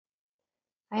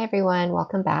Hi everyone,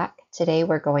 welcome back. Today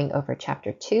we're going over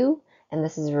Chapter 2, and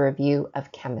this is a review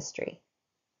of chemistry.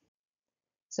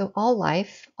 So all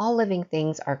living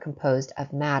things are composed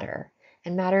of matter,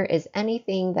 and matter is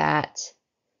anything that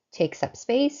takes up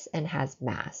space and has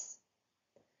mass.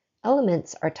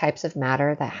 Elements are types of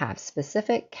matter that have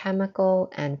specific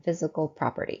chemical and physical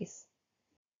properties.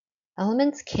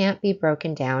 Elements can't be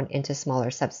broken down into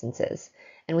smaller substances,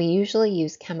 and we usually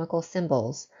use chemical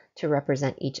symbols to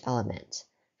represent each element.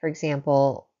 For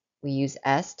example, we use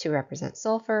S to represent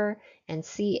sulfur and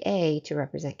Ca to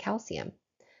represent calcium.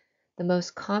 The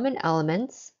most common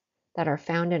elements that are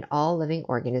found in all living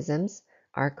organisms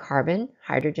are carbon,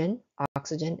 hydrogen,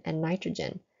 oxygen, and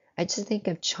nitrogen. I just think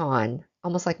of Chan,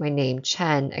 almost like my name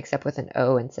Chen, except with an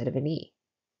O instead of an E.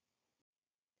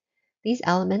 These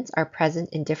elements are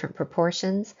present in different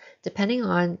proportions depending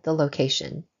on the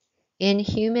location. In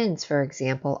humans, for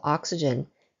example, oxygen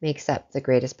makes up the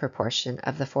greatest proportion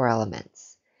of the four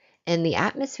elements. In the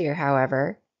atmosphere,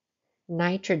 however,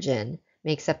 nitrogen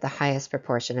makes up the highest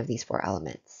proportion of these four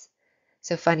elements.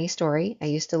 So funny story, I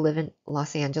used to live in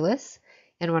Los Angeles,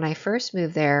 and when I first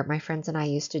moved there, my friends and I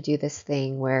used to do this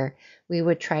thing where we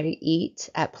would try to eat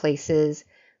at places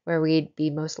where we'd be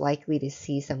most likely to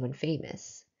see someone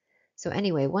famous. So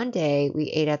anyway, one day we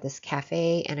ate at this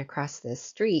cafe, and across the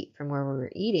street from where we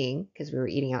were eating, because we were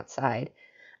eating outside,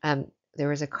 there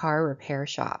was a car repair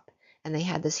shop, and they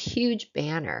had this huge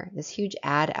banner, this huge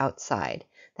ad outside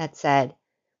that said,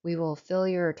 "We will fill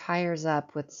your tires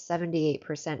up with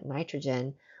 78%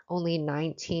 nitrogen, only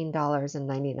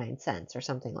 $19.99 or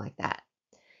something like that."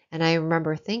 And I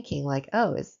remember thinking like,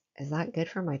 oh, is that good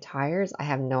for my tires? I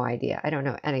have no idea. I don't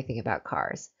know anything about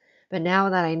cars. But now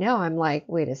that I know, I'm like,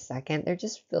 wait a second, they're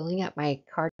just filling up my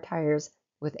car tires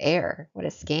with air. What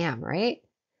a scam, right?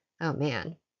 Oh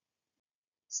man.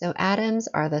 So atoms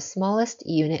are the smallest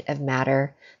unit of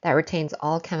matter that retains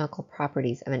all chemical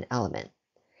properties of an element.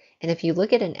 And if you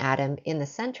look at an atom, in the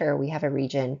center, we have a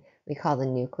region we call the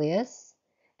nucleus.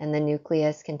 And the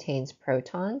nucleus contains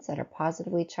protons that are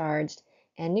positively charged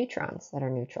and neutrons that are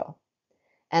neutral.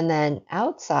 And then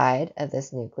outside of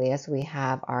this nucleus, we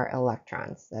have our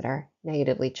electrons that are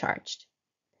negatively charged.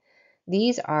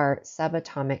 These are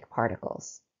subatomic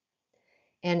particles.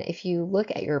 And if you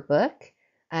look at your book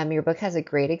has a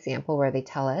great example where they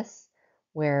tell us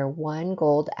where one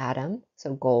gold atom,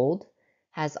 so gold,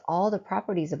 has all the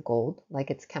properties of gold, like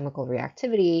its chemical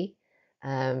reactivity.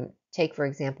 Take, for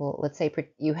example, let's say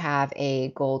you have a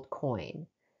gold coin.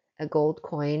 A gold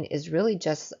coin is really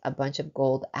just a bunch of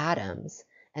gold atoms,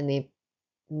 and they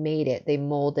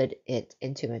molded it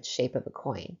into a shape of a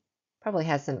coin. Probably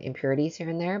has some impurities here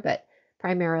and there, but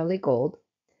primarily gold.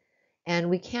 And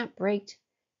we can't break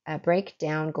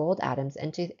down gold atoms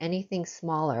into anything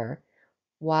smaller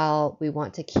while we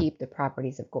want to keep the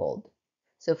properties of gold.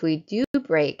 So if we do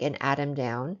break an atom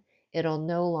down, it'll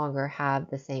no longer have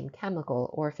the same chemical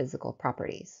or physical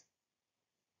properties.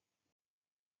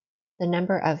 The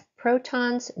number of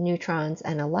protons, neutrons,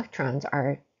 and electrons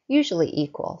are usually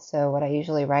equal. So what I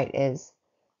usually write is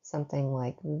something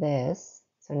like this.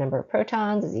 So number of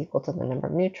protons is equal to the number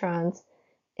of neutrons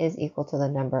is equal to the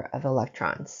number of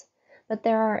electrons. But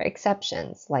there are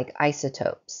exceptions like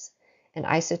isotopes. And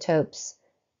isotopes,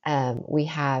 we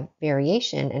have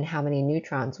variation in how many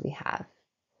neutrons we have.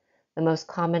 The most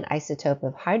common isotope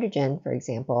of hydrogen, for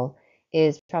example,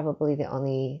 is probably the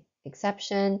only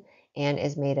exception and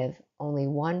is made of only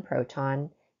one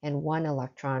proton and one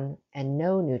electron and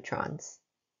no neutrons.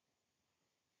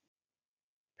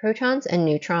 Protons and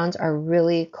neutrons are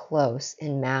really close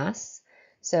in mass,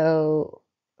 so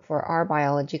for our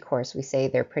biology course, we say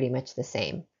they're pretty much the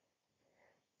same.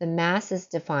 The mass is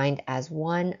defined as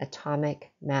one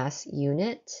atomic mass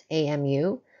unit,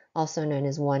 AMU, also known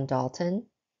as 1 Dalton.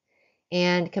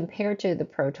 And compared to the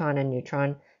proton and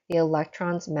neutron, the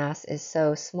electron's mass is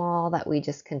so small that we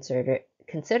just consider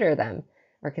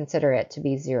it to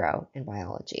be 0 in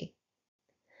biology.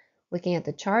 Looking at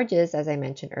the charges, as I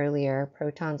mentioned earlier,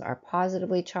 protons are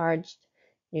positively charged,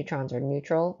 neutrons are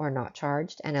neutral or not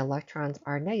charged, and electrons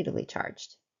are negatively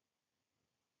charged.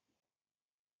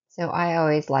 So I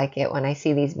always like it when I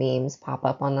see these memes pop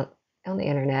up on the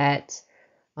internet,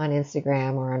 on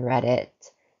Instagram or on Reddit.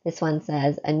 This one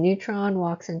says, a neutron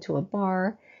walks into a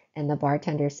bar and the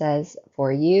bartender says, for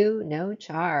you, no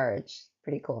charge.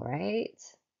 Pretty cool, right?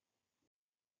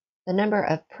 The number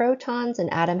of protons an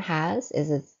atom has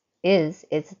is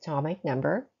its atomic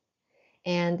number,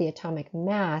 and the atomic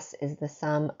mass is the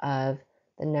sum of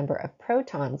the number of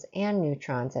protons and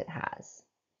neutrons it has.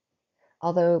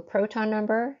 Although proton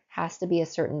number has to be a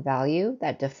certain value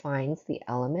that defines the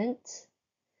element,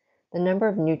 the number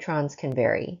of neutrons can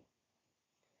vary.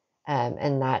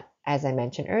 And that, as I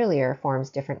mentioned earlier, forms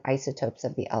different isotopes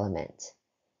of the element.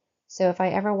 So if I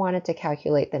ever wanted to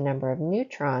calculate the number of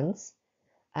neutrons,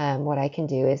 what I can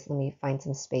do is, let me find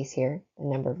some space here. The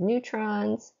number of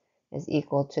neutrons is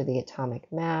equal to the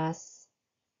atomic mass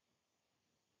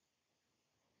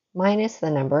minus the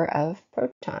number of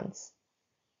protons.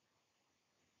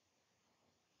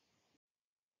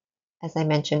 As I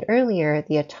mentioned earlier,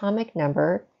 the atomic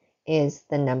number is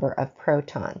the number of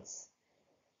protons.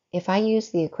 If I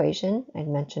use the equation I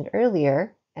mentioned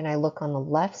earlier, and I look on the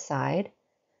left side,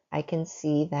 I can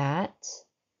see that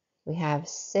we have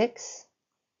 6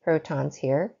 protons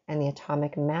here, and the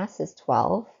atomic mass is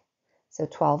 12. So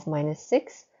 12 minus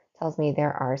 6 tells me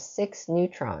there are 6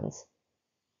 neutrons.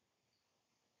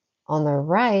 On the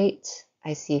right,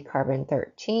 I see carbon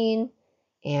 13,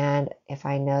 and if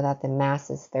I know that the mass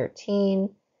is 13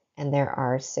 and there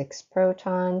are 6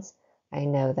 protons, I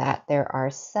know that there are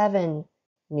 7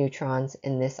 neutrons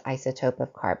in this isotope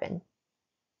of carbon.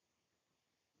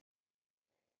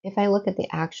 If I look at the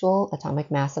actual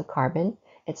atomic mass of carbon,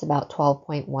 it's about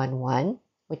 12.11,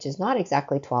 which is not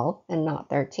exactly 12 and not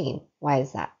 13. Why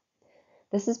is that?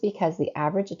 This is because the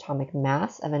average atomic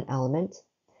mass of an element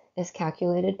is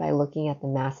calculated by looking at the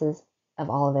masses of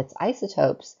all of its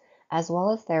isotopes, as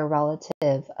well as their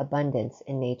relative abundance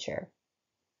in nature.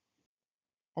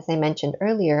 As I mentioned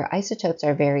earlier, isotopes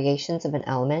are variations of an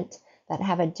element that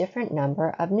have a different number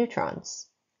of neutrons.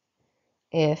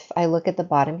 If I look at the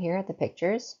bottom here at the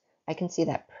pictures, I can see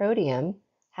that protium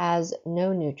has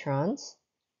no neutrons,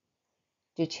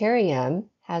 deuterium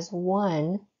has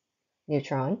 1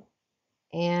 neutron,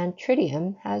 and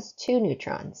tritium has 2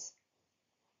 neutrons.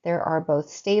 There are both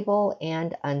stable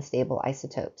and unstable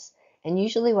isotopes, and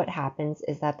usually what happens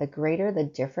is that the greater the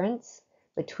difference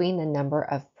between the number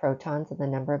of protons and the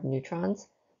number of neutrons,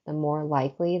 the more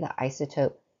likely the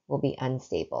isotope will be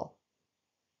unstable.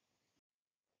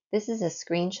 This is a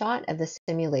screenshot of the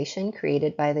simulation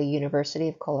created by the University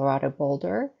of Colorado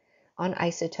Boulder on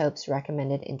isotopes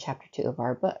recommended in Chapter 2 of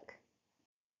our book.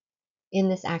 In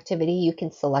this activity, you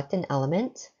can select an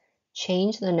element,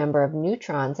 change the number of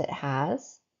neutrons it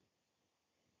has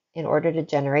in order to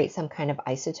generate some kind of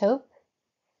isotope,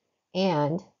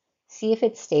 and see if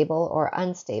it's stable or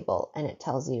unstable, and it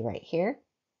tells you right here.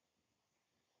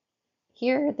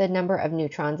 Here, the number of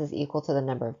neutrons is equal to the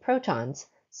number of protons,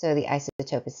 so the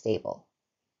isotope is stable.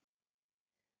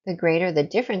 The greater the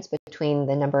difference between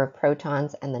the number of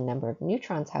protons and the number of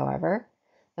neutrons, however,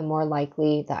 the more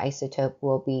likely the isotope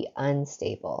will be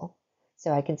unstable.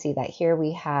 So I can see that here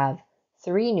we have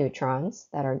 3 neutrons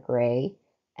that are gray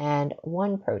and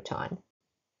 1 proton.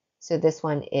 So this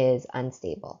one is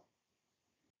unstable.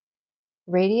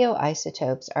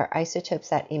 Radioisotopes are isotopes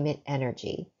that emit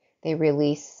energy. They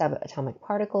release subatomic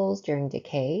particles during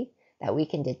decay that we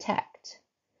can detect.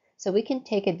 So we can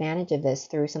take advantage of this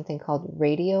through something called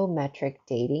radiometric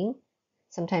dating.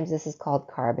 Sometimes this is called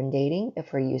carbon dating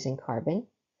if we're using carbon.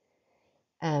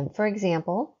 For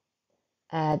example,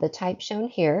 the type shown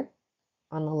here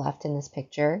on the left in this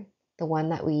picture, the one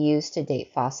that we use to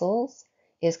date fossils,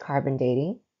 is carbon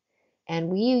dating. And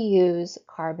we use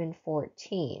carbon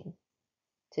 14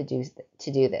 to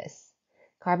do this.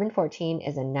 Carbon 14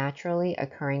 is a naturally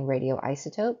occurring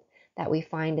radioisotope that we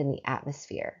find in the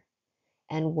atmosphere.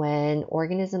 And when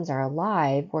organisms are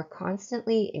alive, we're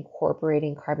constantly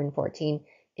incorporating carbon 14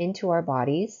 into our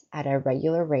bodies at a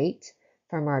regular rate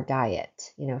from our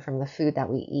diet, from the food that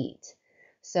we eat.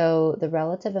 So the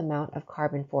relative amount of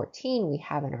carbon 14 we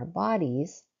have in our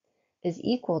bodies is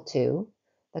equal to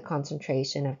the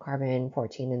concentration of carbon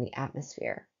 14 in the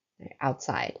atmosphere,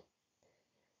 outside.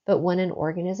 But when an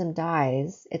organism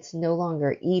dies, it's no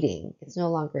longer eating, it's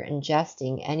no longer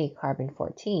ingesting any carbon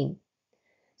 14.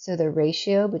 So the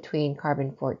ratio between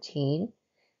carbon 14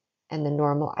 and the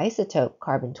normal isotope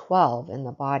carbon 12 in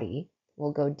the body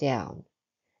will go down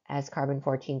as carbon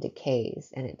 14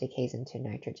 decays, and it decays into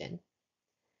nitrogen.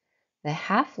 The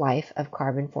half-life of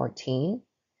carbon 14,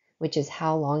 which is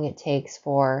how long it takes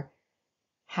for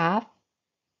half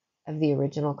of the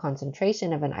original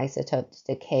concentration of an isotope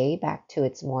to decay back to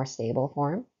its more stable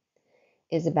form,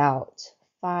 is about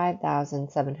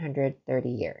 5,730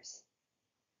 years.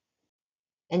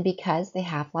 And because the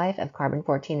half-life of carbon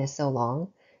 14 is so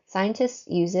long, scientists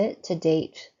use it to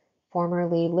date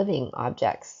formerly living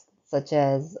objects, such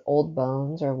as old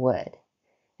bones or wood.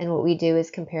 And what we do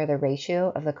is compare the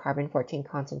ratio of the carbon 14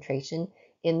 concentration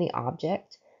in the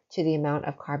object to the amount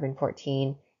of carbon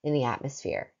 14 in the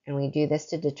atmosphere. And we do this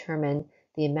to determine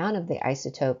the amount of the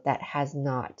isotope that has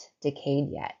not decayed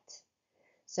yet.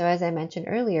 So as I mentioned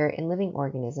earlier, in living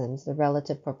organisms, the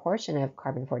relative proportion of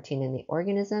carbon-14 in the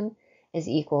organism is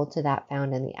equal to that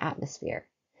found in the atmosphere.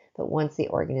 But once the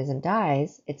organism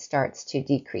dies, it starts to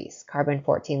decrease.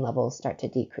 Carbon-14 levels start to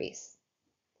decrease.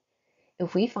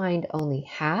 If we find only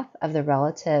half of the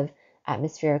relative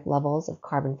atmospheric levels of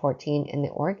carbon-14 in the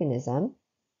organism,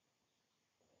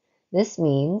 this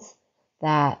means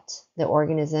that the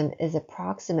organism is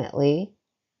approximately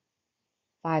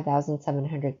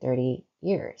 5,730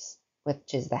 years,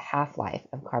 which is the half-life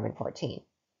of carbon-14.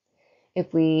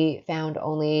 If we found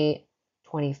only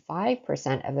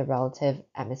 25% of the relative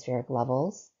atmospheric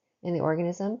levels in the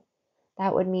organism,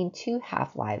 that would mean 2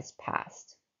 half-lives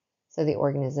passed. So the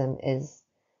organism is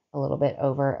a little bit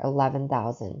over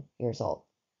 11,000 years old.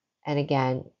 And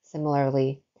again,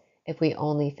 similarly, if we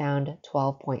only found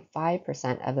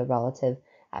 12.5% of the relative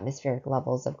atmospheric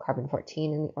levels of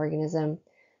carbon-14 in the organism,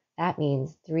 that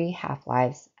means 3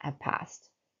 half-lives have passed.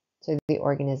 So the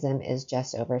organism is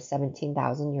just over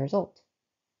 17,000 years old.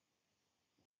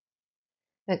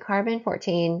 But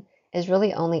carbon-14 is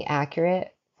really only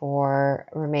accurate for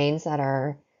remains that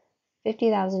are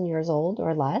 50,000 years old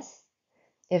or less.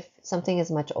 If something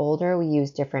is much older, we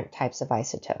use different types of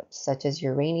isotopes, such as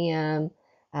uranium,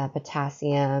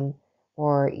 potassium,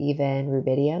 or even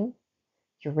rubidium.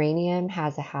 Uranium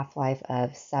has a half-life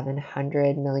of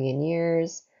 700 million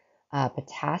years.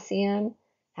 Potassium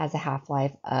has a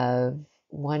half-life of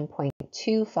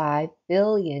 1.25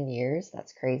 billion years.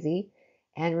 That's crazy.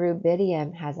 And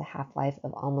rubidium has a half-life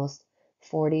of almost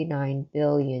 49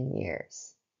 billion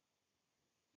years.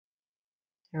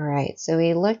 All right, so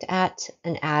we looked at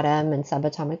an atom and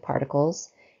subatomic particles.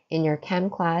 In your chem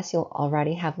class, you'll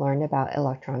already have learned about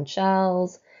electron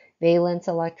shells, valence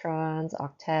electrons,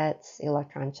 octets,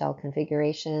 electron shell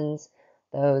configurations,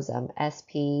 those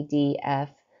sp, d, f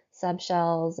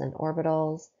subshells and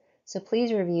orbitals. So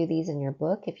please review these in your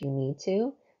book if you need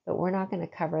to, but we're not going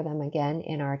to cover them again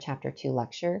in our Chapter 2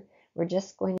 lecture. We're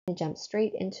just going to jump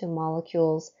straight into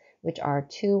molecules, which are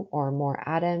 2 or more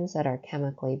atoms that are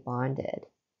chemically bonded.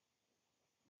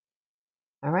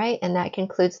 All right, and that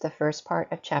concludes the first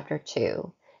part of Chapter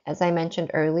 2. As I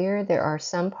mentioned earlier, there are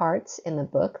some parts in the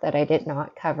book that I did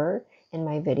not cover in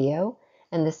my video,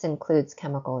 and this includes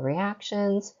chemical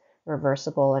reactions,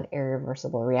 reversible and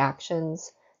irreversible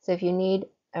reactions. So if you need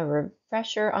a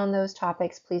refresher on those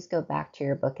topics, please go back to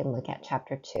your book and look at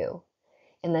Chapter 2.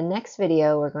 In the next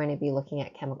video, we're going to be looking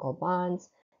at chemical bonds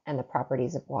and the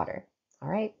properties of water. All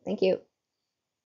right, thank you.